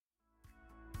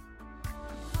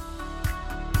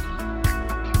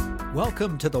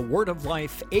Welcome to the Word of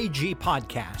Life AG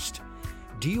podcast.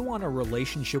 Do you want a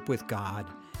relationship with God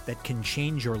that can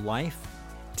change your life?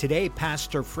 Today,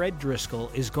 Pastor Fred Driscoll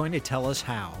is going to tell us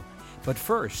how. But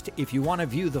first, if you want to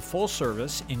view the full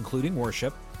service, including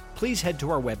worship, please head to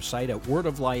our website at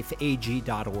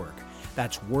wordoflifeag.org.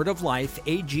 That's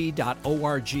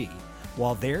wordoflifeag.org.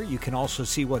 While there, you can also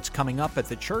see what's coming up at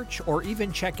the church or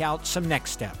even check out some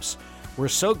next steps. We're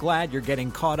so glad you're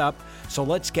getting caught up, so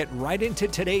let's get right into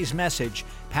today's message.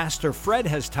 Pastor Fred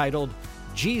has titled,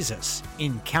 Jesus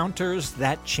Encounters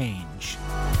That Change.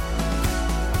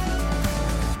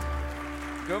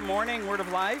 Good morning, Word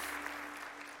of Life.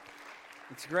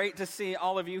 It's great to see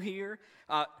all of you here.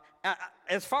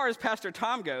 As far as Pastor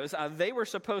Tom goes, they were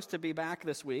supposed to be back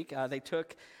this week. They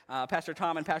took, Pastor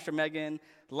Tom and Pastor Megan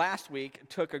last week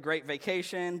took a great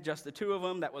vacation, just the two of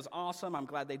them. That was awesome. I'm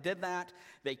glad they did that.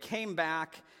 They came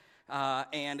back,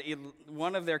 and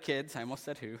one of their kids, I almost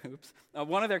said who, oops.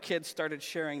 One of their kids started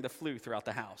sharing the flu throughout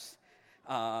the house.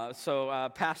 So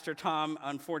Pastor Tom,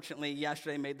 unfortunately,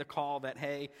 yesterday made the call that,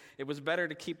 hey, it was better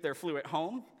to keep their flu at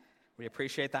home. We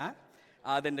appreciate that.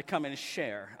 Than to come and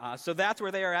share. So that's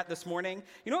where they are at this morning.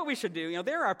 You know what we should do?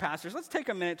 They're our pastors. Let's take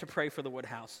a minute to pray for the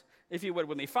Woodhouse, if you would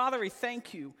with me. Father, we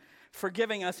thank you for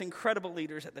giving us incredible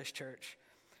leaders at this church.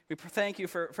 We thank you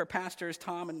for Pastors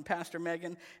Tom and Pastor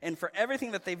Megan and for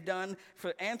everything that they've done,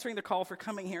 for answering the call, for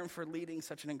coming here, and for leading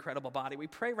such an incredible body. We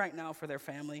pray right now for their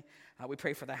family. We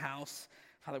pray for the house.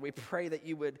 Father, we pray that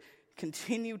you would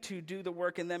continue to do the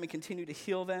work in them and continue to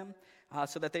heal them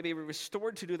so that they may be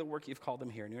restored to do the work you've called them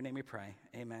here. In your name we pray.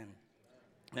 Amen.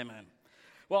 Amen.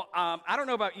 Well, I don't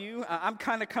know about you. I'm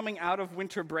kind of coming out of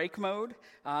winter break mode.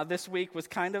 This week was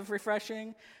kind of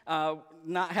refreshing,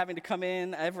 not having to come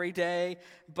in every day.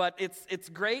 But it's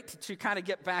great to kind of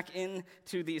get back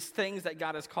into these things that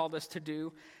God has called us to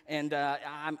do. And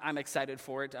I'm excited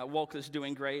for it. Woke is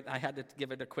doing great. I had to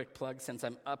give it a quick plug since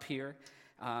I'm up here.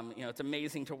 It's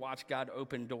amazing to watch God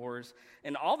open doors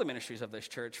in all the ministries of this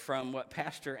church, from what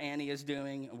Pastor Annie is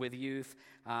doing with youth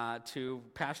to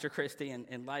Pastor Christy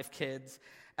and Life Kids,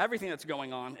 everything that's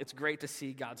going on. It's great to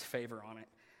see God's favor on it.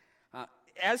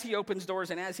 As he opens doors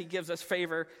and as he gives us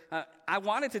favor, I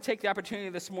wanted to take the opportunity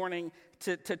this morning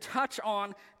to touch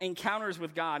on encounters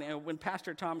with God. And when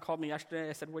Pastor Tom called me yesterday,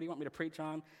 I said, what do you want me to preach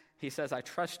on? He says, I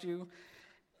trust you.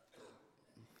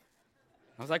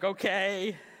 I was like,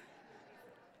 okay.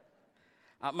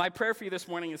 My prayer for you this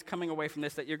morning is coming away from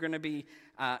this, that you're going to be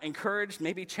encouraged,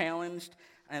 maybe challenged,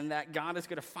 and that God is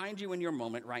going to find you in your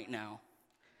moment right now.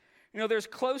 There's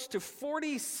close to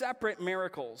 40 separate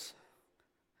miracles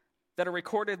that are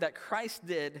recorded that Christ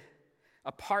did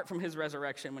apart from his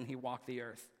resurrection when he walked the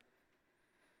earth.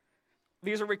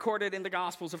 These are recorded in the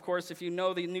Gospels, of course. If you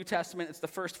know the New Testament, it's the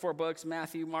first four books,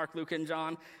 Matthew, Mark, Luke, and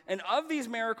John. And of these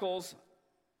miracles,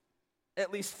 at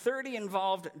least 30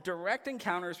 involved direct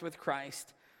encounters with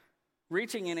Christ,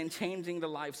 reaching in and changing the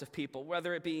lives of people,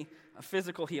 whether it be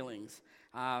physical healings,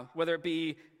 whether it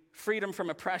be freedom from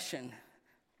oppression,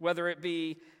 whether it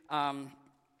be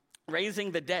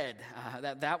raising the dead.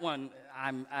 That one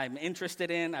I'm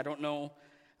interested in. I don't know.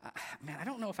 I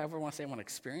don't know if I ever want to say I want to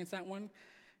experience that one,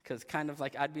 because kind of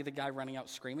like I'd be the guy running out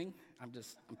screaming. I'm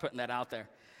putting that out there.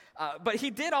 But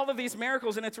he did all of these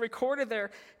miracles, and it's recorded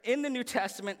there in the New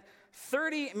Testament,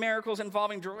 30 miracles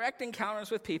involving direct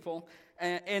encounters with people,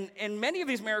 and many of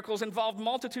these miracles involved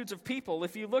multitudes of people.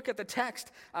 If you look at the text,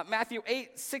 Matthew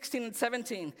 8, 16 and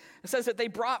 17, it says that they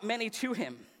brought many to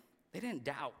him. They didn't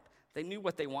doubt. They knew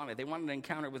what they wanted. They wanted an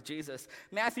encounter with Jesus.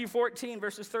 Matthew 14,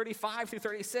 verses 35 through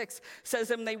 36, says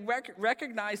that when they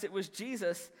recognized it was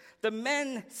Jesus, the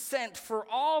men sent for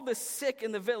all the sick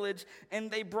in the village,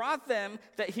 and they brought them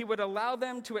that he would allow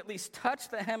them to at least touch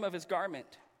the hem of his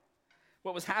garment.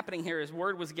 What was happening here is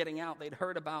word was getting out. They'd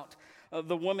heard about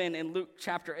the woman in Luke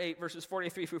chapter 8, verses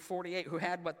 43 through 48, who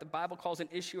had what the Bible calls an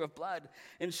issue of blood.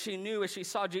 And she knew as she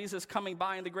saw Jesus coming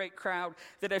by in the great crowd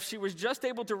that if she was just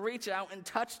able to reach out and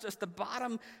touch just the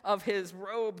bottom of his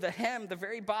robe, the hem, the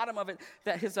very bottom of it,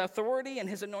 that his authority and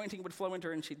his anointing would flow into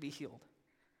her and she'd be healed.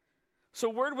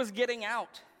 So word was getting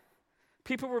out.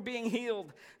 People were being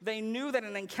healed. They knew that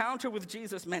an encounter with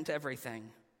Jesus meant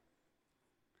everything.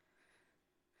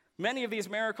 Many of these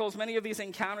miracles, many of these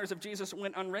encounters of Jesus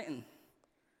went unwritten.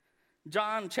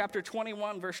 John chapter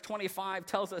 21, verse 25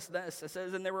 tells us this. It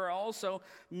says, and there were also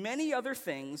many other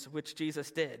things which Jesus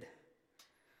did,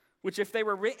 which if they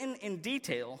were written in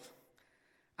detail,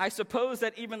 I suppose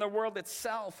that even the world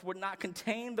itself would not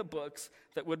contain the books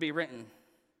that would be written.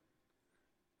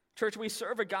 Church, we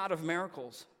serve a God of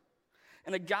miracles.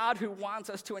 and a God who wants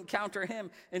us to encounter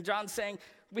him. And John's saying,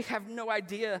 we have no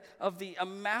idea of the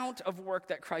amount of work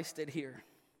that Christ did here.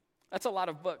 That's a lot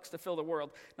of books to fill the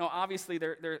world. Now, obviously,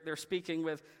 they're speaking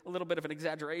with a little bit of an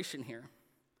exaggeration here.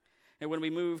 And when we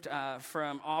moved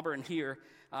from Auburn here,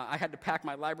 I had to pack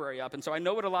my library up. And so I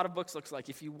know what a lot of books looks like.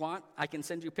 If you want, I can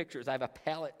send you pictures. I have a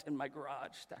pallet in my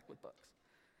garage stacked with books.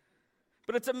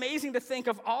 But it's amazing to think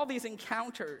of all these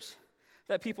encounters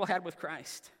that people had with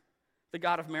Christ, the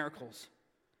God of miracles.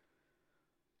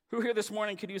 Who here this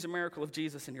morning could use a miracle of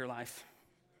Jesus in your life?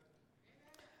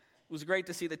 It was great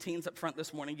to see the teens up front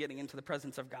this morning getting into the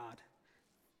presence of God.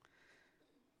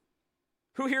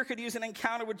 Who here could use an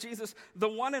encounter with Jesus, the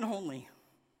one and only?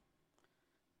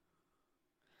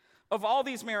 Of all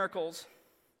these miracles,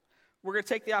 we're going to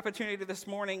take the opportunity this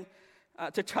morning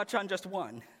to touch on just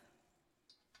one.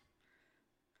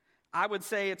 I would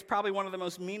say it's probably one of the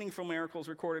most meaningful miracles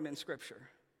recorded in Scripture.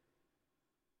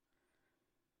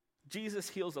 Jesus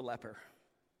heals a leper.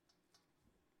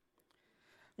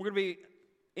 We're going to be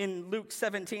in Luke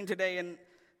 17 today, and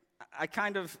I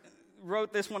kind of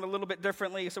wrote this one a little bit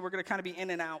differently, so we're going to kind of be in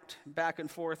and out, back and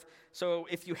forth. So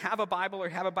if you have a Bible or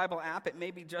have a Bible app, it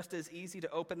may be just as easy to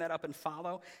open that up and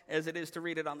follow as it is to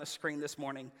read it on the screen this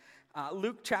morning.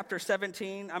 Luke chapter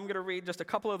 17, I'm going to read just a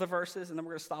couple of the verses, and then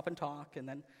we're going to stop and talk, and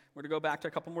then we're going to go back to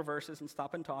a couple more verses and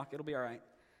stop and talk. It'll be all right.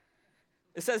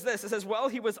 It says this, it says, "Well,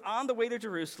 he was on the way to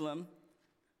Jerusalem,"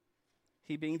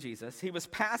 he being Jesus, "he was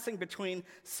passing between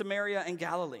Samaria and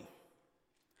Galilee.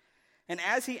 And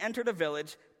as he entered a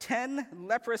village, 10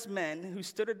 leprous men who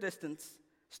stood at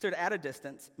a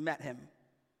distance, met him.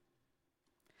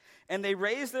 And they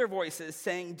raised their voices,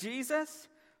 saying, 'Jesus,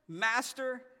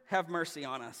 Master, have mercy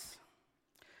on us.'"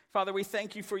 Father, we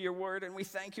thank you for your word, and we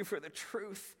thank you for the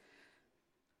truth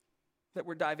that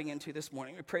we're diving into this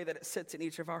morning. We pray that it sits in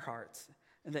each of our hearts,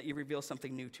 and that you reveal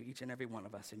something new to each and every one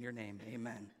of us. In your name,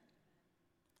 amen.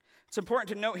 It's important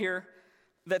to note here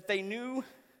that they knew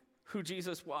who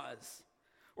Jesus was,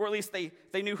 or at least they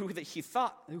knew who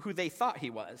they thought he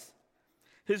was.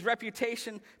 His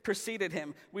reputation preceded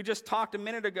him. We just talked a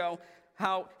minute ago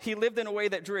how he lived in a way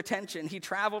that drew attention. He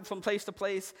traveled from place to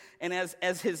place, and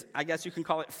as his, I guess you can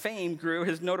call it, fame grew,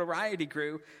 his notoriety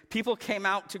grew, people came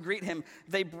out to greet him.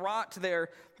 They brought their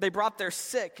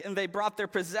sick, and they brought their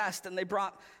possessed, and they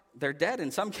brought their dead in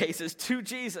some cases to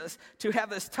Jesus to have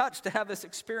this touch, to have this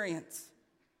experience.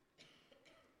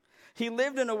 He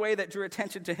lived in a way that drew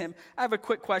attention to him. I have a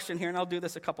quick question here, and I'll do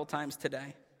this a couple times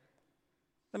today.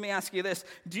 Let me ask you this.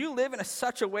 Do you live in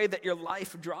such a way that your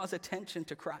life draws attention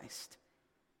to Christ?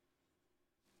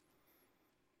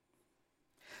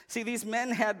 See, these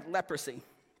men had leprosy.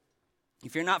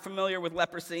 If you're not familiar with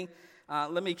leprosy,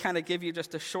 let me kind of give you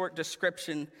just a short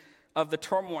description of the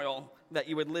turmoil that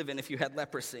you would live in if you had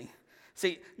leprosy.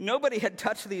 See, nobody had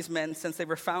touched these men since they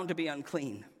were found to be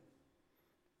unclean.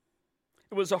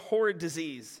 It was a horrid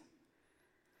disease.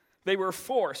 They were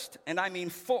forced, and I mean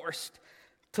forced,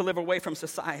 to live away from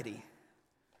society,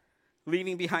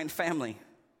 leaving behind family,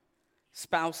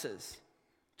 spouses,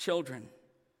 children,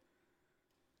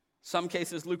 some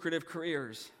cases lucrative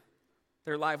careers,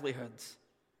 their livelihoods.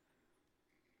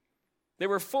 They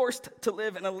were forced to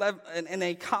live in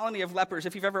a colony of lepers.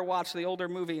 If you've ever watched the older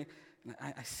movie,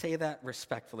 I say that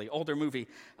respectfully, older movie,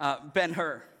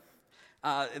 Ben-Hur,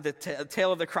 the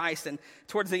Tale of the Christ, and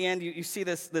towards the end you see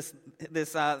this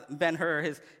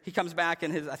Ben-Hur, he comes back,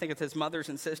 and I think it's his mothers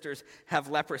and sisters have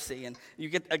leprosy, and you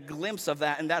get a glimpse of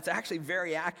that, and that's actually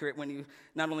very accurate when you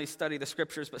not only study the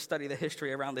scriptures but study the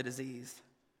history around the disease.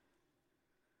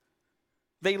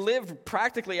 They lived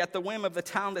practically at the whim of the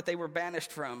town that they were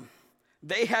banished from.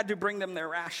 They had to bring them their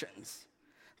rations.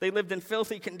 They lived in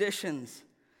filthy conditions.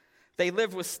 They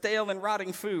lived with stale and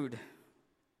rotting food.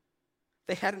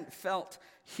 They hadn't felt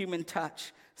human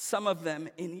touch, some of them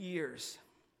in years.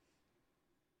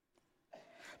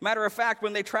 Matter of fact,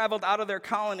 when they traveled out of their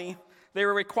colony, they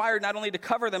were required not only to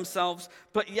cover themselves,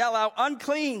 but yell out,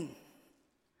 "Unclean,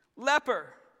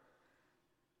 leper,"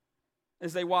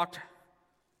 as they walked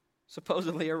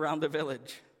supposedly around the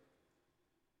village.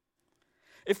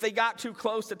 If they got too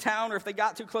close to town, or if they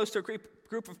got too close to a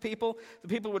group of people, the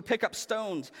people would pick up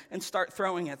stones and start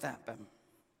throwing at them.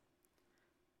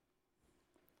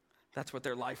 That's what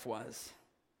their life was.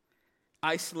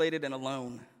 Isolated and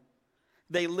alone.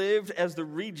 They lived as the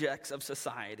rejects of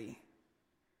society.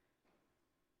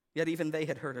 Yet even they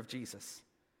had heard of Jesus.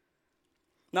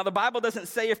 Now, the Bible doesn't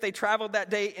say if they traveled that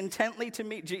day intently to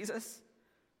meet Jesus,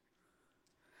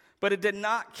 but it did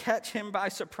not catch him by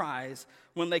surprise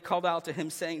when they called out to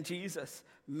him saying, "Jesus,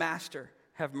 Master,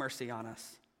 have mercy on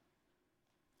us."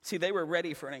 See, they were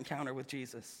ready for an encounter with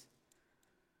Jesus.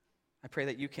 I pray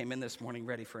that you came in this morning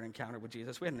ready for an encounter with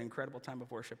Jesus. We had an incredible time of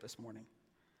worship this morning.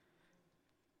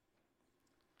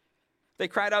 They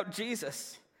cried out,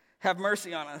 Jesus, have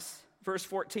mercy on us. Verse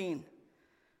 14.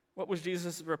 What was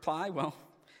Jesus' reply? Well,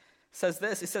 it says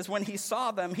this. He says, when he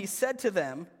saw them, he said to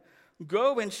them,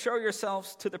 go and show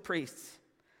yourselves to the priests.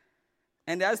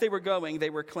 And as they were going, they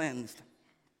were cleansed.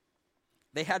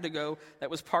 They had to go. That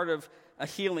was part of a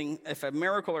healing. If a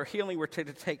miracle or healing were to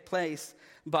take place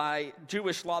by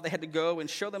Jewish law, they had to go and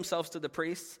show themselves to the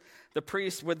priests. The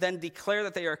priests would then declare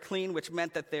that they are clean, which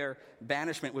meant that their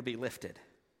banishment would be lifted.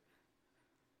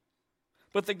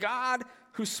 But the God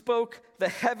who spoke the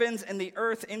heavens and the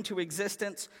earth into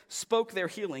existence spoke their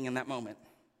healing in that moment.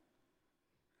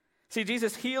 See,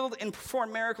 Jesus healed and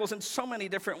performed miracles in so many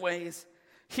different ways.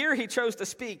 Here he chose to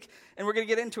speak, and we're going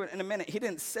to get into it in a minute. He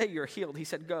didn't say you're healed. He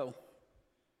said go.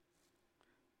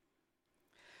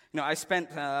 You know, I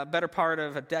spent a better part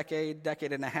of a decade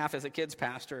and a half as a kids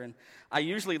pastor, and I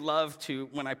usually love to,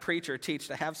 when I preach or teach,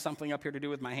 to have something up here to do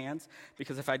with my hands,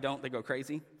 because if I don't, they go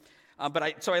crazy.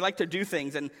 So I like to do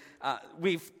things, and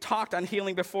we've talked on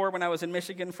healing before when I was in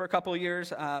Michigan for a couple of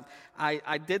years.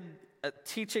 I did a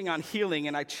teaching on healing,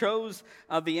 and I chose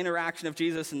the interaction of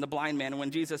Jesus and the blind man. And when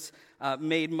Jesus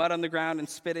made mud on the ground and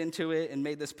spit into it and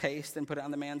made this paste and put it on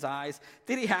the man's eyes,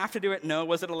 did he have to do it? No.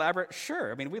 Was it elaborate?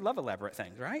 Sure. I mean, we love elaborate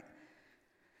things, right?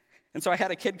 And so I had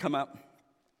a kid come up,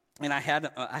 and I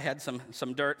had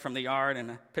some dirt from the yard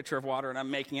and a pitcher of water, and I'm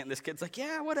making it, and this kid's like,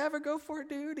 yeah, whatever, go for it,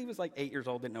 dude. He was like 8 years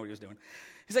old, didn't know what he was doing.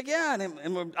 He's like, yeah,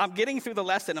 and I'm getting through the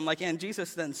lesson. I'm like, yeah, and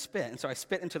Jesus then spit. And so I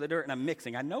spit into the dirt, and I'm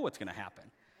mixing. I know what's going to happen.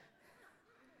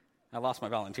 I lost my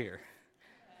volunteer.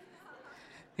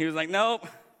 He was like, nope.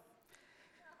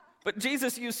 But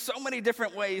Jesus used so many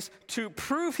different ways to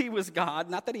prove he was God,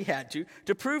 not that he had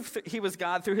to prove he was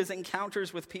God through his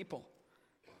encounters with people.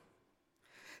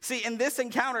 See, in this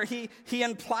encounter, he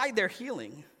implied their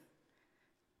healing.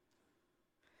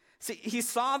 See, he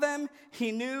saw them,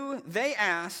 he knew, they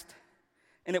asked,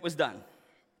 and it was done.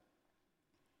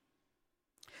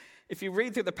 If you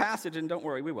read through the passage, and don't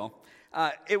worry, we will,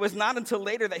 it was not until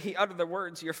later that he uttered the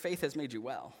words, your faith has made you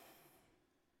well.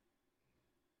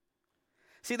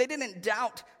 See, they didn't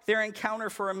doubt their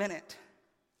encounter for a minute.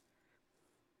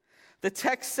 The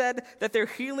text said that their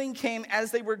healing came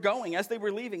as they were going, as they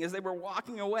were leaving, as they were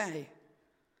walking away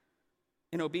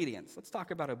in obedience. Let's talk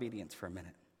about obedience for a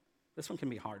minute. This one can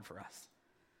be hard for us.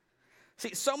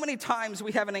 See, so many times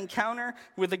we have an encounter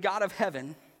with the God of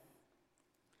heaven,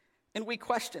 and we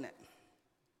question it.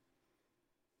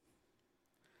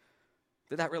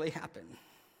 Did that really happen?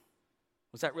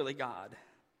 Was that really God?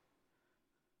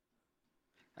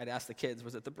 I'd ask the kids,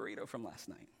 was it the burrito from last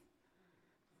night?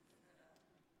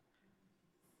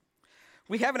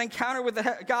 We have an encounter with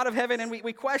the God of heaven, and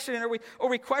we question it, or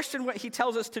we question what he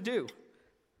tells us to do.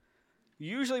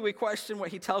 Usually we question what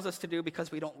he tells us to do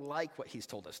because we don't like what he's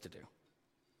told us to do.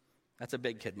 That's a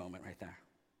big kid moment right there.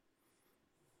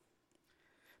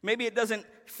 Maybe it doesn't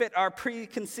fit our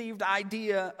preconceived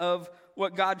idea of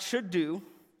what God should do,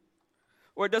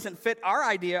 or it doesn't fit our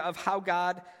idea of how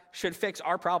God should fix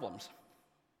our problems.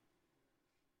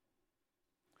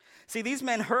 See, these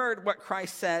men heard what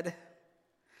Christ said,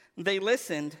 they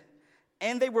listened,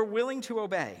 and they were willing to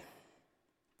obey.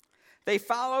 They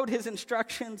followed his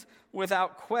instructions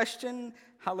without question.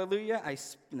 Hallelujah.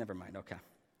 Never mind, okay.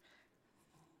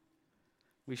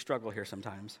 We struggle here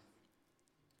sometimes.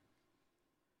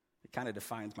 It kind of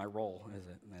defines my role, is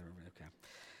it? Okay.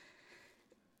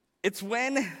 It's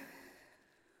when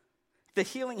the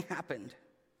healing happened.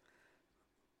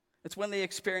 It's when they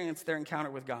experienced their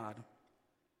encounter with God.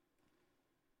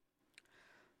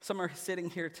 Some are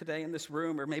sitting here today in this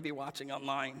room or maybe watching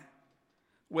online,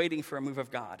 waiting for a move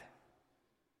of God,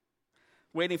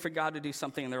 waiting for God to do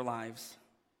something in their lives.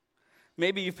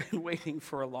 Maybe you've been waiting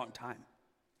for a long time,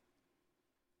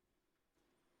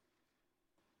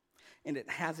 and it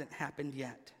hasn't happened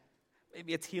yet.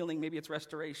 Maybe it's healing, maybe it's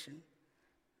restoration.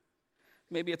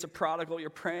 Maybe it's a prodigal you're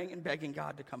praying and begging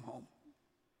God to come home.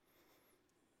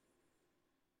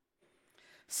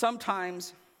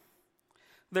 Sometimes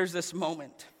there's this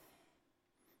moment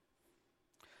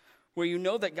where you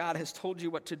know that God has told you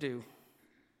what to do,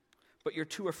 but you're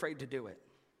too afraid to do it.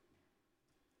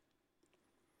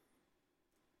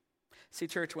 See,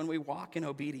 church, when we walk in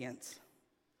obedience,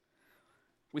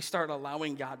 we start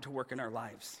allowing God to work in our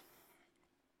lives.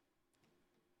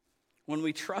 When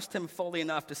we trust him fully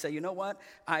enough to say, you know what,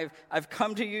 I've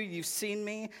come to you, you've seen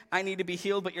me, I need to be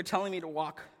healed, but you're telling me to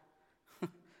walk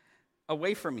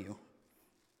away from you.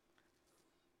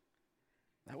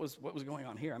 That was what was going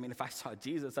on here. I mean, if I saw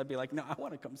Jesus, I'd be like, no, I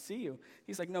want to come see you.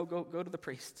 He's like, no, go to the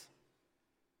priests.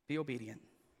 Be obedient.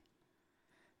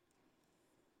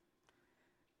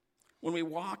 When we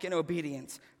walk in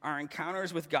obedience, our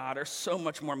encounters with God are so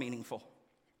much more meaningful.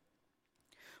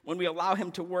 When we allow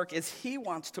him to work as he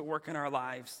wants to work in our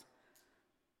lives,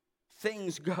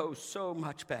 things go so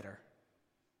much better.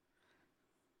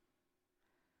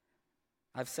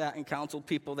 I've sat and counseled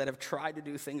people that have tried to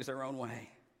do things their own way.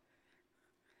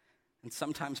 And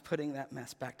sometimes putting that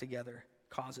mess back together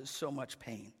causes so much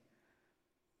pain.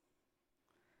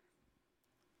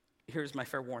 Here's my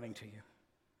fair warning to you.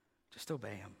 Just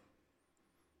obey him.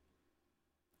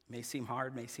 It may seem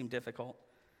hard, may seem difficult.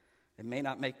 It may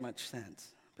not make much sense,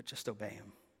 but just obey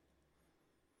him.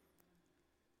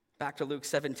 Back to Luke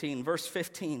 17, verse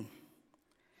 15.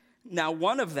 Now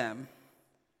one of them,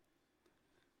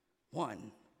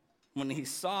 when he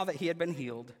saw that he had been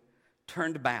healed,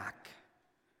 turned back,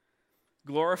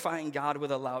 glorifying God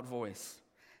with a loud voice.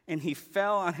 And he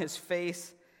fell on his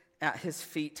face at his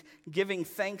feet, giving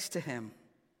thanks to him.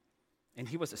 And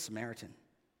he was a Samaritan.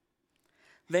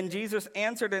 Then Jesus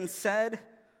answered and said,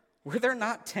 were there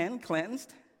not 10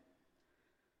 cleansed?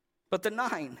 But the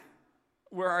 9,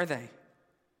 where are they?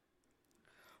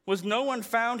 Was no one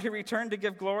found who returned to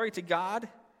give glory to God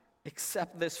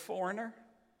except this foreigner?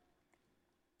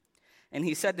 And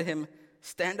he said to him,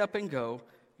 stand up and go.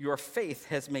 Your faith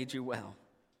has made you well.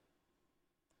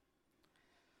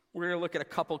 We're going to look at a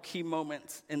couple key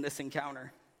moments in this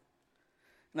encounter.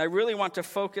 And I really want to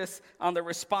focus on the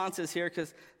responses here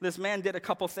because this man did a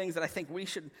couple things that I think we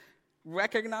should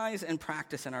recognize and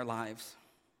practice in our lives.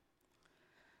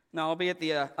 Now, albeit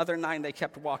the other 9, they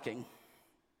kept walking.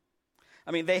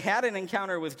 I mean, they had an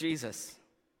encounter with Jesus.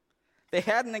 They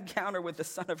had an encounter with the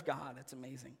Son of God. It's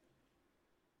amazing.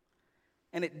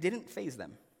 And it didn't faze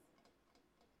them.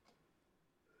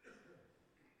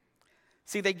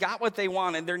 See, they got what they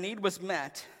wanted. Their need was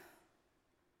met.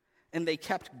 And they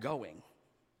kept going.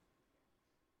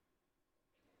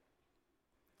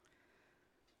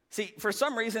 See, for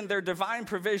some reason, their divine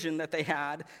provision that they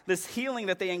had, this healing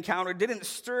that they encountered, didn't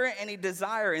stir any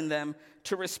desire in them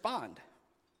to respond.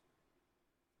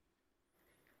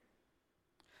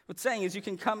 What's saying is you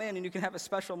can come in and you can have a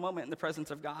special moment in the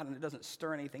presence of God and it doesn't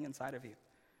stir anything inside of you.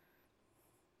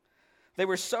 They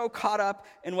were so caught up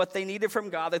in what they needed from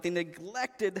God that they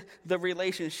neglected the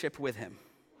relationship with him.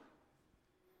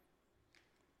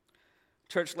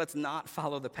 Church, let's not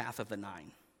follow the path of the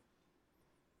 9.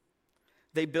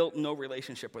 They built no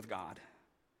relationship with God.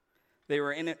 They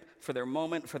were in it for their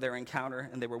moment, for their encounter,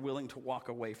 and they were willing to walk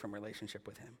away from relationship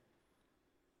with him.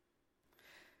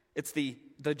 It's the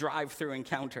drive-through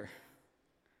encounter,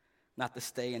 not the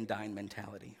stay and dine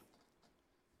mentality.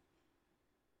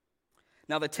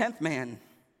 Now the 10th man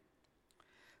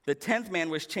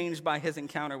was changed by his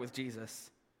encounter with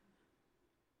Jesus.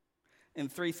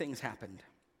 And 3 things happened.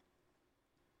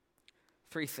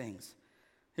 3 things.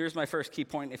 Here's my first key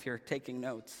point if you're taking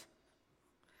notes.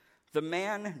 The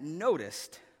man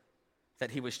noticed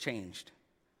that he was changed.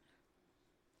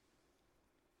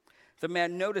 The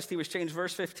man noticed he was changed.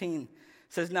 Verse 15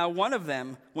 says, now one of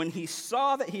them, when he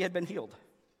saw that he had been healed.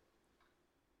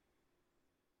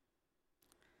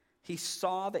 He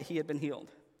saw that he had been healed.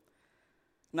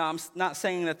 Now, I'm not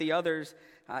saying that the others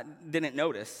didn't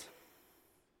notice.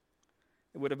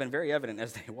 It would have been very evident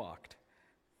as they walked.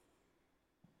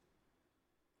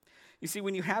 You see,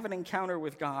 when you have an encounter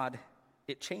with God,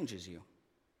 it changes you.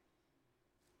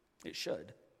 It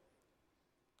should.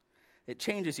 It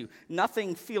changes you.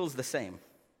 Nothing feels the same.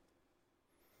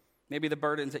 Maybe the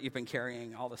burdens that you've been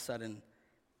carrying all of a sudden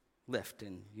lift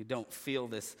and you don't feel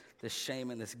this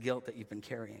shame and this guilt that you've been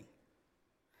carrying.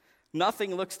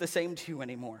 Nothing looks the same to you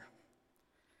anymore.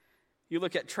 You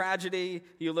look at tragedy,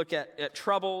 you look at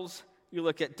troubles, you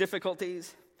look at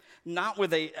difficulties, not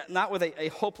with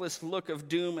a hopeless look of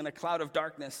doom and a cloud of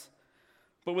darkness,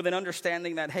 but with an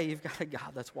understanding that, hey, you've got a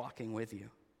God that's walking with you.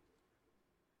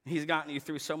 He's gotten you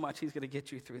through so much, he's going to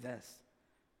get you through this.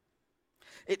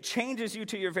 It changes you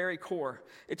to your very core.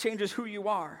 It changes who you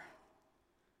are.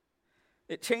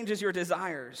 It changes your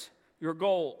desires, your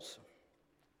goals.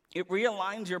 It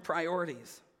realigns your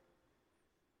priorities.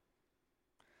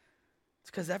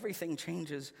 It's because everything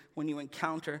changes when you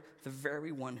encounter the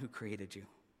very one who created you.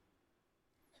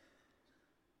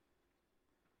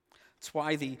 It's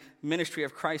why the ministry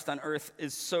of Christ on earth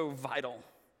is so vital.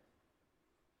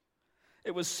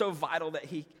 It was so vital that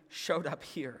he showed up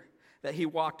here, that he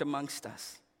walked amongst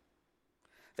us,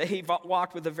 that he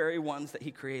walked with the very ones that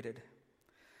he created,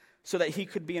 so that he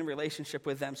could be in relationship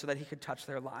with them, so that he could touch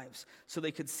their lives, so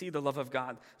they could see the love of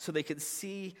God, so they could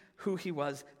see who he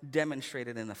was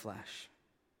demonstrated in the flesh.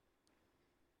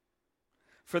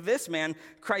 For this man,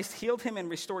 Christ healed him and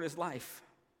restored his life.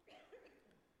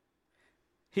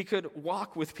 He could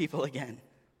walk with people again.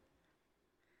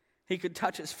 He could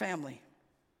touch his family.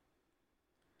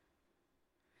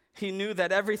 He knew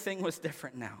that everything was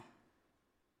different now.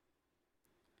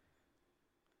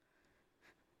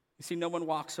 You see, no one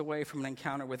walks away from an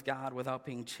encounter with God without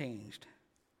being changed.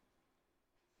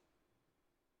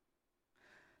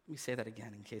 Let me say that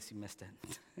again in case you missed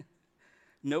it.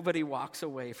 Nobody walks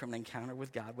away from an encounter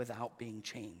with God without being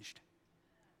changed.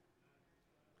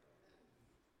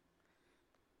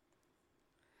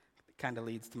 It kind of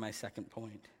leads to my second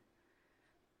point.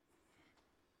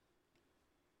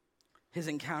 His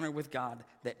encounter with God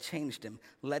that changed him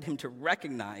led him to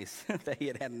recognize that he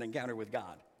had an encounter with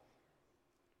God.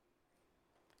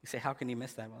 You say, how can you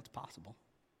miss that? Well, it's possible.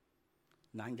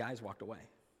 9 guys walked away.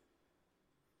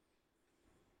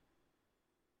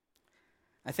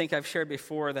 I think I've shared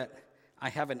before that I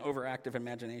have an overactive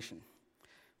imagination,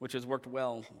 which has worked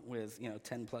well with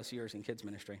 10 plus years in kids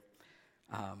ministry.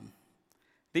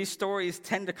 These stories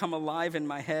tend to come alive in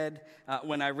my head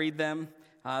when I read them.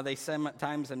 They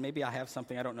sometimes, and maybe I have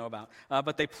something I don't know about,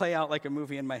 but they play out like a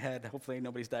movie in my head. Hopefully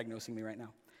nobody's diagnosing me right now.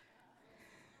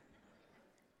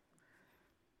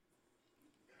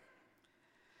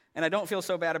 And I don't feel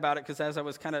so bad about it because as I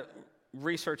was kind of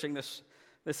researching this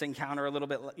encounter a little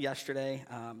bit yesterday,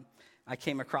 I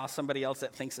came across somebody else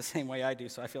that thinks the same way I do,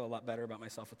 so I feel a lot better about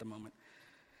myself at the moment,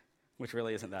 which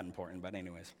really isn't that important, but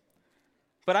anyways.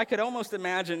 But I could almost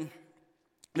imagine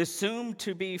the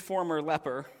soon-to-be former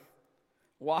leper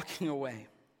walking away.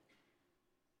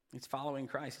 He's following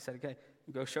Christ. He said, okay,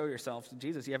 go show yourself.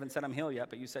 Jesus, you haven't said I'm healed yet,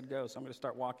 but you said go, so I'm going to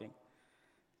start walking.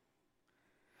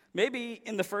 Maybe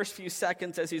in the first few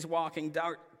seconds as he's walking,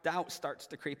 doubt starts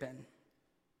to creep in.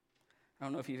 I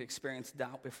don't know if you've experienced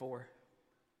doubt before.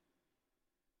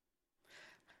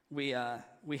 We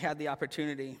had the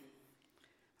opportunity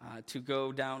to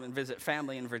go down and visit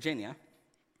family in Virginia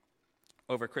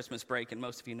over Christmas break, and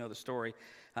most of you know the story.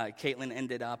 Caitlin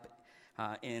ended up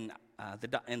in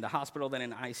the hospital, then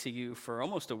in ICU for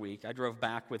almost a week. I drove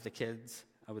back with the kids,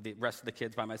 with the rest of the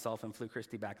kids by myself, and flew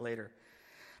Christy back later.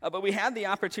 But we had the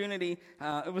opportunity,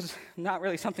 it was not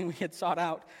really something we had sought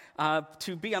out,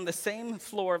 to be on the same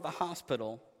floor of the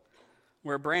hospital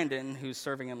where Brandon, who's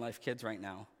serving in Life Kids right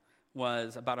now,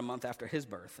 was about a month after his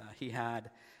birth. He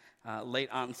had late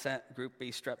onset group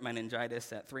B strep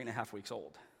meningitis at 3.5 weeks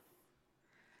old.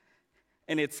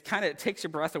 And it takes your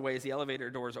breath away as the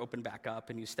elevator doors open back up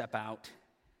and you step out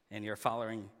and you're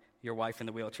following your wife in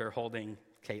the wheelchair holding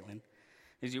Caitlin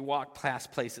as you walk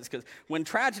past places. Because when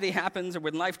tragedy happens or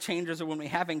when life changes or when we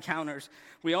have encounters,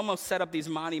 we almost set up these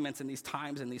monuments in these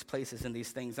times and these places and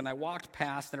these things. And I walked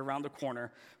past and around the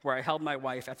corner where I held my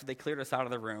wife after they cleared us out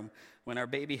of the room when our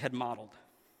baby had modeled.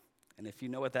 And if you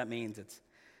know what that means, it's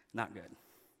not good.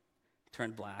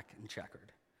 Turned black and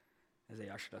checkered as they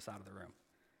ushered us out of the room.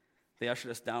 They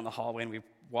ushered us down the hallway, and we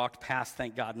walked past,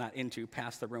 thank God, not into,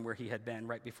 past the room where he had been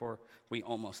right before we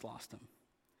almost lost him.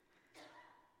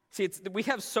 See, we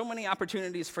have so many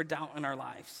opportunities for doubt in our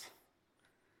lives.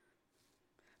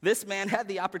 This man had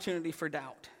the opportunity for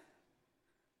doubt.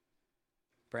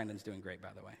 Brandon's doing great, by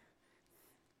the way.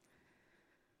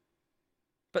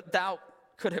 But doubt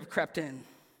could have crept in.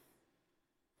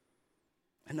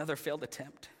 Another failed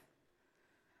attempt.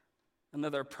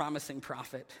 Another promising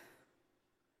prophet.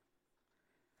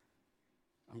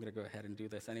 I'm going to go ahead and do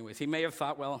this anyways. He may have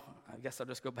thought, well, I guess I'll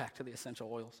just go back to the essential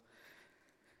oils.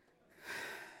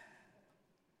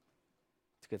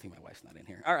 It's a good thing my wife's not in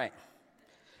here. All right.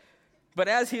 But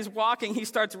as he's walking, he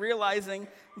starts realizing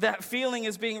that feeling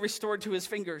is being restored to his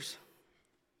fingers.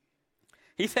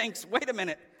 He thinks, wait a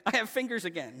minute, I have fingers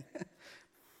again.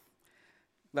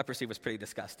 Leprosy was pretty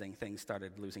disgusting. Things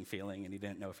started losing feeling, and he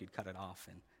didn't know if he'd cut it off,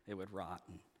 and it would rot,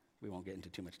 and we won't get into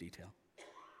too much detail.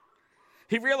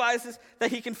 He realizes that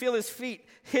he can feel his feet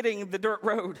hitting the dirt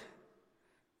road.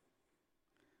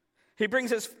 He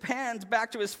brings his hands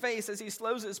back to his face as he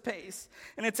slows his pace.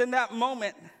 And it's in that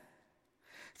moment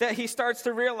that he starts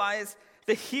to realize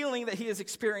the healing that he is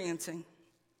experiencing.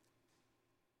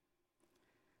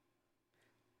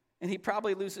 And he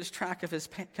probably loses track of his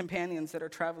companions that are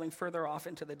traveling further off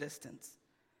into the distance.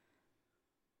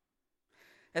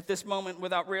 At this moment,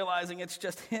 without realizing it's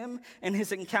just him and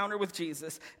his encounter with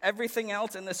Jesus, everything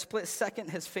else in the split second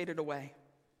has faded away.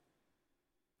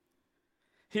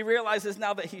 He realizes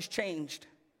now that he's changed.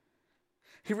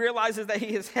 He realizes that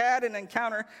he has had an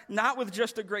encounter not with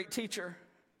just a great teacher,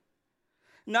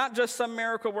 not just some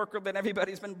miracle worker that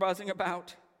everybody's been buzzing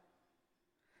about,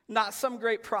 not some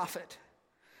great prophet.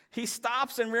 He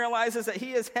stops and realizes that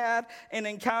he has had an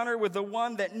encounter with the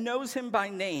one that knows him by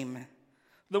name,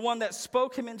 the one that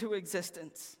spoke him into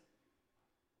existence.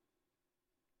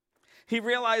 He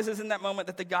realizes in that moment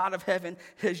that the God of heaven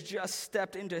has just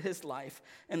stepped into his life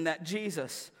and that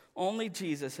Jesus, only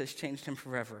Jesus, has changed him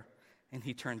forever, and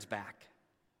he turns back.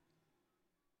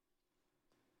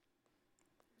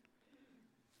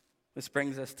 This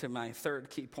brings us to my third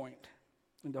key point.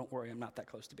 And don't worry, I'm not that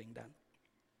close to being done.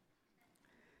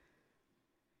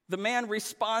 The man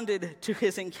responded to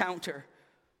his encounter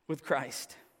with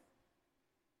Christ.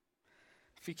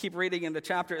 If you keep reading in the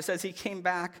chapter, it says he came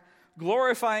back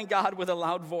glorifying God with a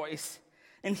loud voice,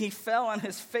 and he fell on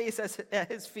his face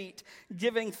at his feet,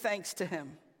 giving thanks to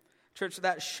him. Church,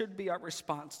 that should be our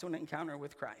response to an encounter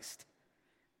with Christ.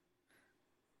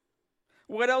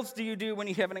 What else do you do when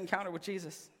you have an encounter with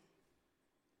Jesus?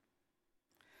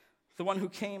 The one who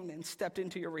came and stepped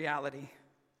into your reality.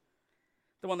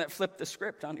 The one that flipped the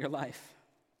script on your life.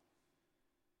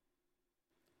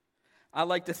 I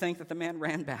like to think that the man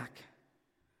ran back.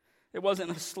 It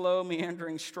wasn't a slow,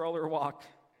 meandering stroller walk.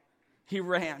 He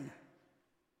ran,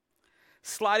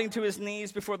 sliding to his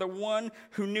knees before the one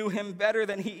who knew him better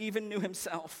than he even knew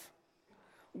himself.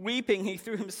 Weeping, he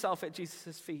threw himself at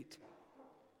Jesus' feet.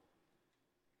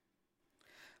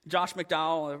 Josh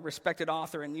McDowell, a respected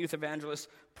author and youth evangelist,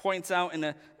 points out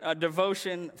in a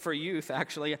devotion for youth,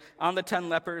 actually, on the 10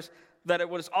 lepers, that it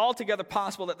was altogether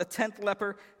possible that the 10th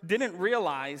leper didn't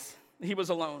realize he was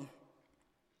alone.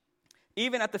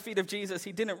 Even at the feet of Jesus,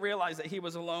 he didn't realize that he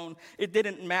was alone. It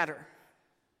didn't matter.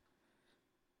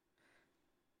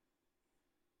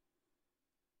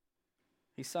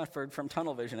 He suffered from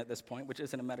tunnel vision at this point, which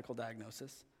isn't a medical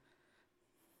diagnosis.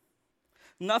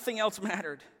 Nothing else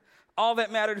mattered. All that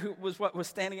mattered was what was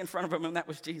standing in front of him, and that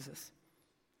was Jesus.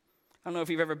 I don't know if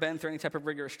you've ever been through any type of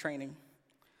rigorous training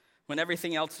when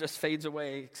everything else just fades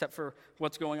away except for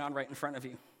what's going on right in front of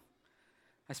you.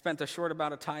 I spent a short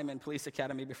amount of time in police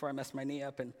academy before I messed my knee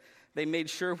up, and they made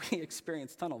sure we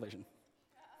experienced tunnel vision.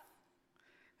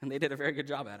 And they did a very good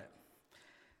job at it.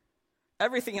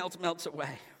 Everything else melts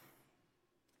away.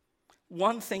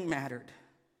 One thing mattered.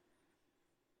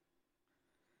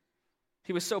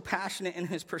 He was so passionate in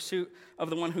his pursuit of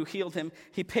the one who healed him,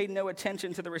 he paid no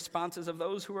attention to the responses of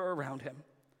those who were around him.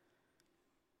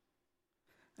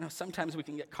 You know, sometimes we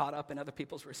can get caught up in other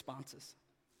people's responses.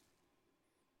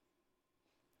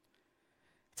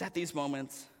 It's at these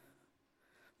moments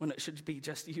when it should be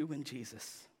just you and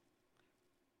Jesus,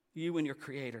 you and your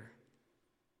Creator.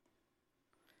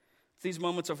 It's these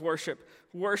moments of worship.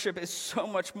 Worship is so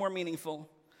much more meaningful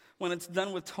when it's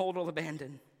done with total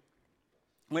abandon.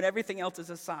 When everything else is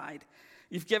aside,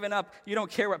 you've given up. You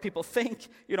don't care what people think.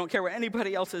 You don't care what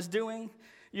anybody else is doing.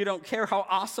 You don't care how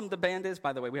awesome the band is.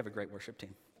 By the way, we have a great worship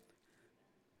team.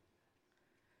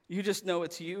 You just know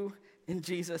it's you and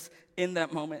Jesus in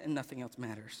that moment, and nothing else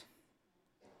matters.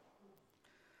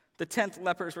 The 10th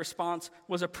leper's response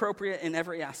was appropriate in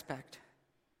every aspect.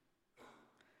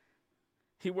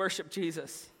 He worshiped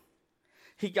Jesus.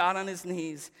 He got on his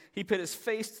knees. He put his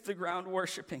face to the ground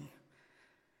worshiping,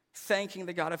 thanking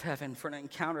the God of heaven for an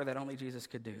encounter that only Jesus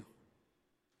could do.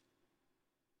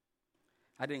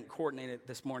 I didn't coordinate it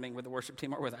this morning with the worship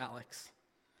team or with Alex.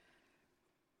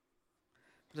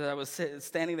 But I was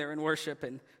standing there in worship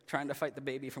and trying to fight the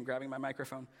baby from grabbing my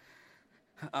microphone.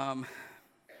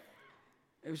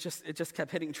 It just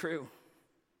kept hitting true.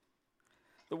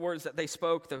 The words that they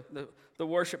spoke, the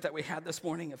worship that we had this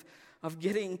morning of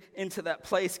getting into that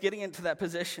place, getting into that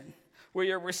position where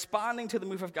you're responding to the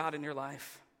move of God in your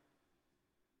life.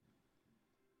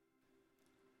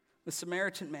 The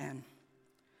Samaritan man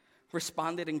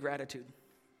responded in gratitude.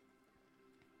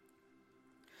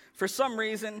 For some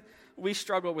reason, we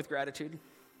struggle with gratitude.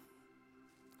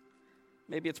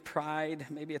 Maybe it's pride,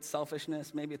 maybe it's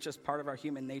selfishness, maybe it's just part of our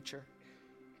human nature.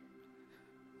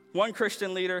 One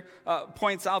Christian leader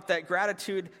points out that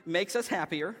gratitude makes us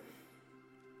happier,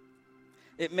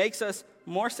 it makes us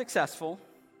more successful,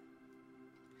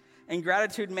 and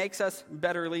gratitude makes us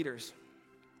better leaders.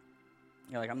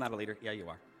 You're like, I'm not a leader. Yeah, you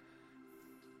are.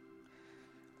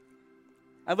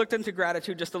 I looked into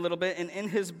gratitude just a little bit, and in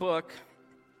his book,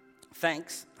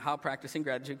 Thanks, How Practicing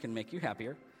Gratitude Can Make You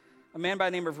Happier, a man by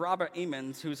the name of Robert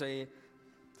Emmons, who's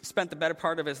spent the better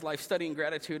part of his life studying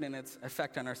gratitude and its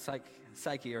effect on our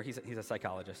psyche, or he's a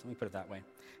psychologist, let me put it that way.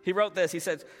 He wrote this, he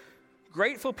says,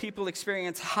 grateful people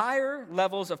experience higher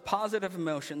levels of positive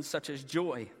emotions such as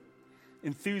joy,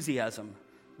 enthusiasm,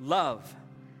 love,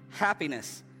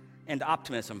 happiness, and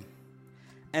optimism.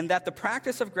 And that the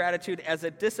practice of gratitude as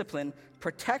a discipline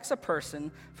protects a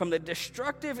person from the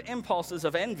destructive impulses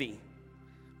of envy,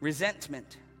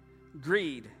 resentment,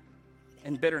 greed,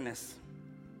 and bitterness.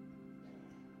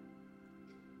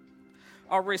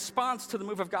 Our response to the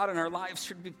move of God in our lives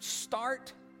should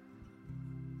start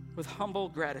with humble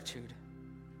gratitude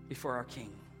before our King.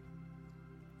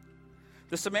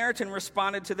 The Samaritan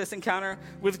responded to this encounter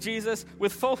with Jesus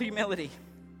with full humility,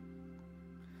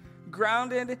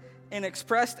 grounded in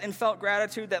expressed and felt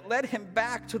gratitude that led him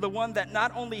back to the one that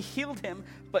not only healed him,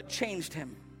 but changed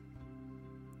him.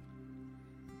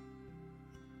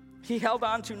 He held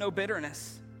on to no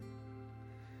bitterness.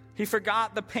 He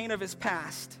forgot the pain of his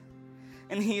past,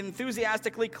 and he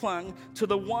enthusiastically clung to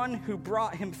the one who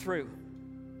brought him through.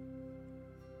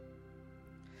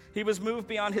 He was moved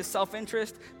beyond his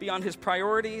self-interest, beyond his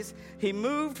priorities. He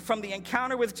moved from the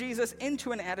encounter with Jesus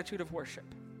into an attitude of worship.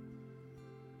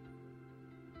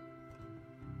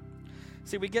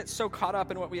 See, we get so caught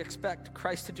up in what we expect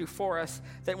Christ to do for us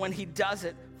that when he does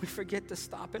it, we forget to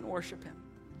stop and worship him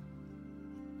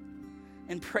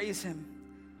and praise him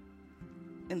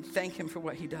and thank him for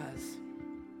what he does.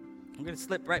 I'm going to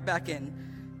slip right back in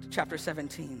to chapter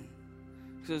 17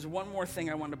 because there's one more thing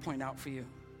I wanted to point out for you,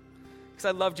 because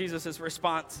I love Jesus'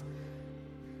 response.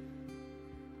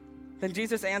 Then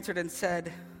Jesus answered and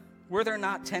said, "Were there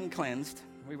not 10 cleansed?"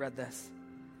 We read this.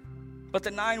 "But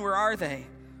the 9, where are they?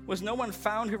 Was no one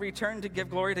found who returned to give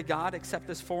glory to God except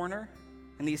this foreigner?"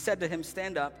 And he said to him,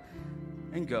 "Stand up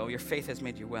and go. Your faith has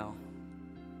made you well."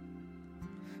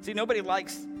 See, nobody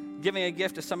likes giving a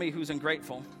gift to somebody who's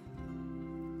ungrateful.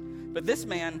 But this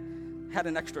man had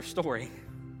an extra story.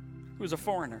 He was a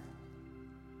foreigner.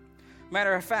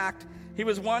 Matter of fact, he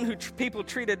was one who people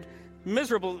treated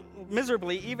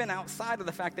miserably, even outside of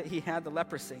the fact that he had the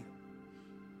leprosy.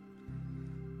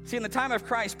 See, in the time of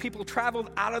Christ, people traveled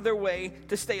out of their way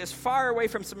to stay as far away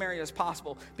from Samaria as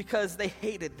possible because they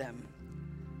hated them.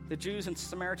 The Jews and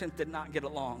Samaritans did not get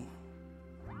along,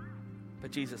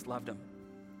 but Jesus loved them.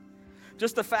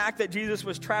 Just the fact that Jesus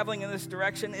was traveling in this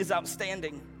direction is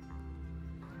outstanding.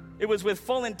 It was with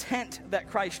full intent that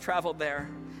Christ traveled there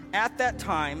at that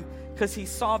time because he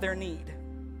saw their need.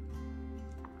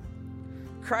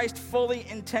 Christ fully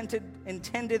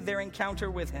intended their encounter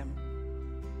with him.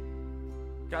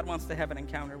 God wants to have an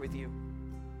encounter with you.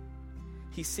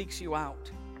 He seeks you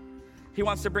out. He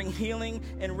wants to bring healing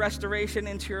and restoration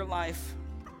into your life.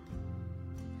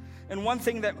 And one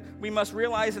thing that we must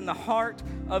realize in the heart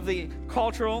of the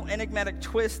cultural enigmatic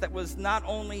twist that was not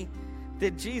only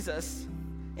did Jesus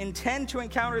intend to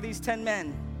encounter these 10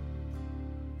 men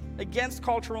against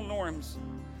cultural norms,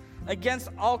 against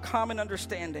all common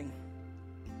understanding,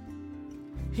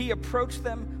 he approached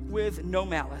them with no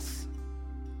malice.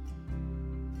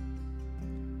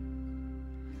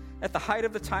 At the height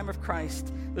of the time of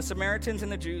Christ, the Samaritans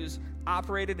and the Jews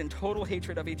operated in total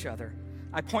hatred of each other.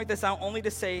 I point this out only to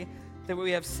say that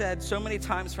we have said so many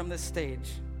times from this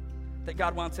stage that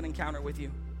God wants an encounter with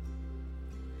you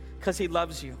because he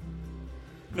loves you.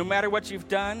 No matter what you've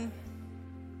done,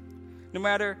 no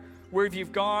matter where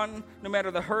you've gone, no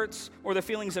matter the hurts or the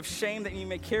feelings of shame that you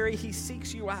may carry, he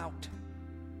seeks you out.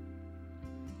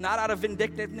 Not out of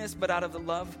vindictiveness, but out of the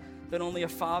love that only a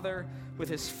father with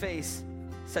his face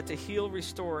set to heal,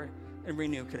 restore, and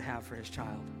renew could have for his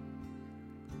child.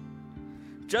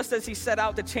 Just as he set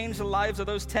out to change the lives of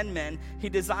those 10 men, he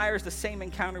desires the same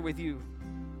encounter with you.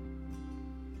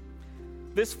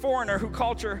 This foreigner who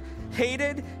culture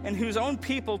hated and whose own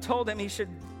people told him he should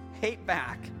hate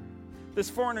back, this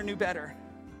foreigner knew better.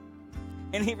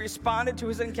 And he responded to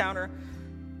his encounter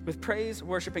with praise,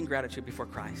 worship, and gratitude before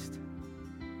Christ.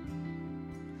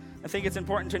 I think it's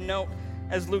important to note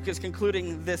as Luke is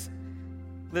concluding this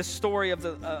story of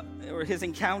or his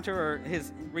encounter or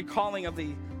his recalling of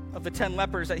the 10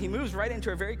 lepers that he moves right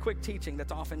into a very quick teaching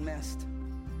that's often missed.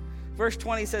 Verse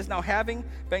 20 says, "Now having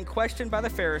been questioned by the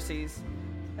Pharisees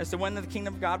as to when the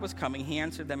kingdom of God was coming, he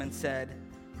answered them and said,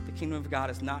 the kingdom of God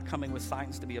is not coming with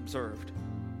signs to be observed.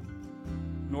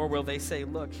 Nor will they say,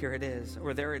 look, here it is,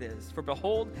 or there it is. For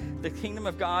behold, the kingdom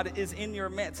of God is in your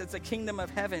midst. It's a kingdom of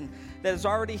heaven that is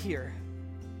already here.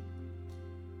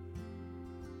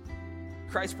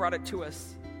 Christ brought it to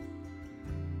us,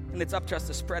 and it's up to us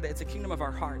to spread it. It's a kingdom of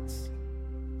our hearts.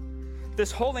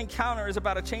 This whole encounter is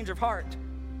about a change of heart.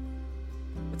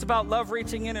 It's about love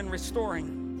reaching in and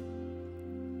restoring.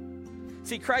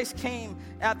 See, Christ came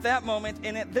at that moment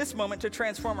and at this moment to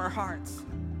transform our hearts.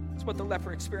 That's what the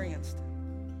leper experienced.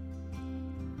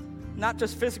 Not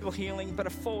just physical healing, but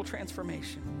a full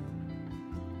transformation.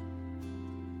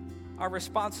 Our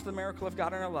response to the miracle of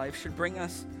God in our life should bring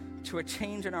us to a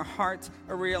change in our hearts,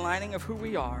 a realigning of who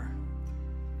we are.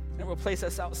 And it will place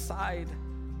us outside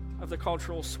of the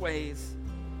cultural sways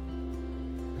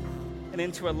and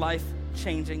into a life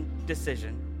life-changing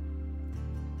decision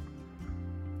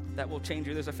that will change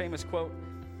you. There's a famous quote.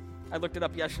 I looked it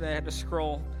up yesterday. I had to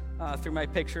scroll through my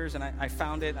pictures, and I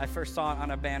found it. I first saw it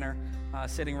on a banner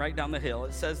sitting right down the hill.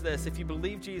 It says this: if you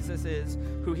believe Jesus is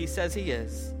who he says he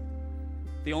is,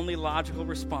 the only logical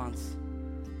response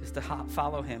is to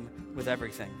follow him with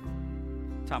everything.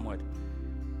 Tom Wood.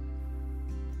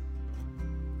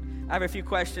 I have a few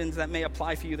questions that may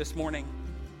apply for you this morning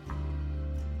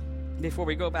before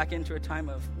we go back into a time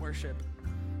of worship.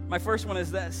 My first one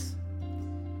is this: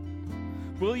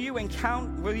 Will you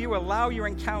allow your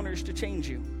encounters to change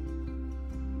you?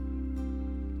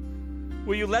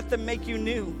 Will you let them make you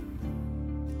new?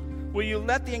 Will you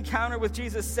let the encounter with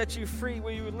Jesus set you free?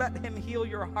 Will you let him heal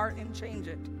your heart and change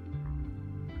it?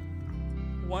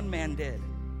 One man did.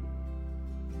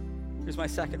 Here's my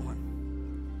second one.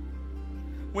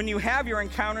 When you have your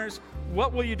encounters,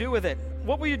 what will you do with it?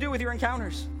 What will you do with your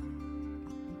encounters?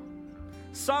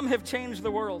 Some have changed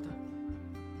the world.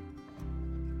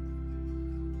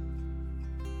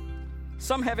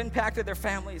 Some have impacted their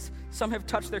families. Some have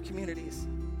touched their communities.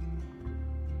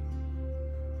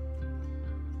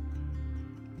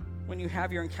 When you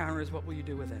have your encounters, what will you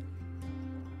do with it?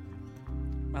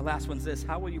 My last one's this: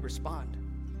 how will you respond?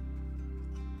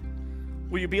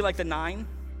 Will you be like the 9?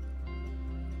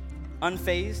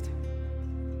 Unfazed?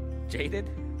 Jaded?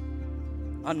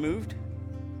 Unmoved?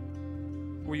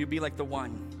 Will you be like the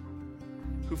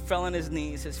 1 who fell on his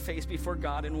knees, his face before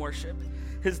God in worship,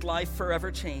 his life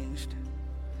forever changed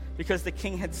because the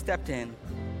king had stepped in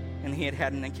and he had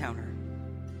had an encounter?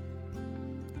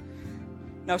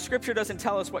 Now, Scripture doesn't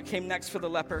tell us what came next for the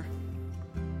leper,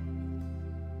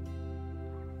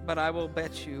 but I will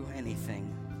bet you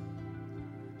anything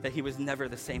that he was never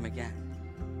the same again,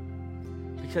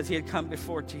 because he had come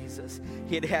before Jesus.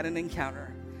 He had had an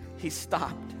encounter. He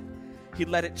stopped. He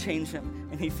let it change him,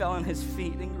 and he fell on his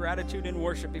feet in gratitude and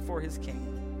worship before his king.